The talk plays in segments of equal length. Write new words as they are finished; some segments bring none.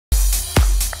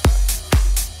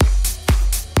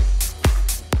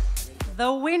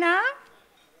the winner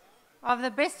of the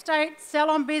Best State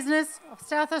Salon Business of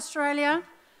South Australia,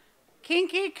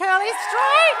 Kinky Curly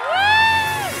Straight. Woo!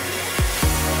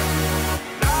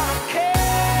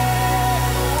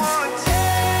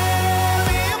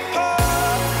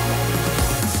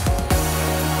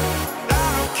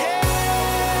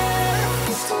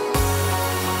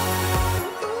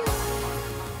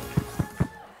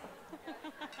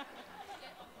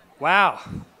 Wow,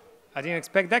 I didn't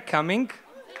expect that coming.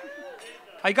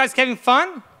 Are you guys having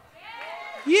fun?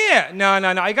 Yeah, no.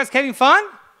 Are you guys having fun?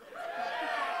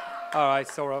 All right,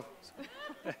 sort of.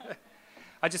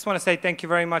 I just want to say thank you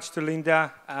very much to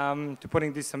Linda to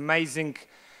putting this amazing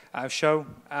show,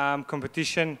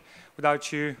 competition.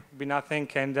 Without you, would be nothing,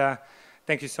 and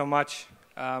thank you so much.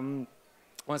 I want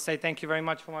to say thank you very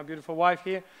much for my beautiful wife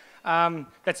here.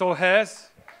 That's all hers.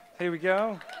 Here we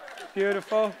go.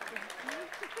 Beautiful.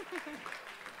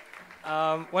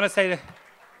 Want to say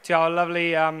to our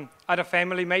lovely other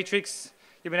family, Matrix,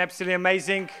 you've been absolutely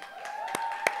amazing.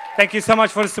 Thank you so much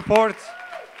for the support.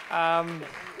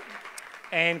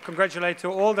 And congratulate to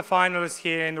all the finalists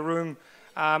here in the room.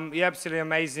 You're absolutely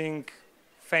amazing,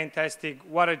 fantastic,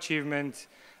 what achievement.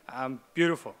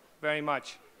 Beautiful, very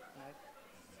much.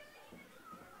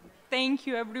 Thank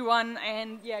you, everyone,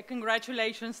 and yeah,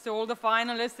 congratulations to all the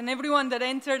finalists and everyone that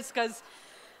enters, because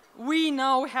we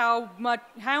know how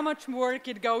much work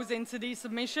it goes into these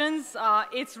submissions.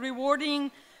 It's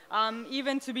rewarding,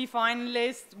 even to be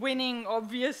finalists. Winning,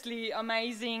 obviously,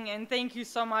 amazing, and thank you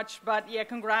so much. But yeah,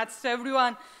 congrats to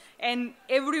everyone, and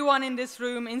everyone in this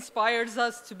room inspires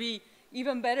us to be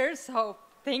even better, so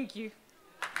thank you.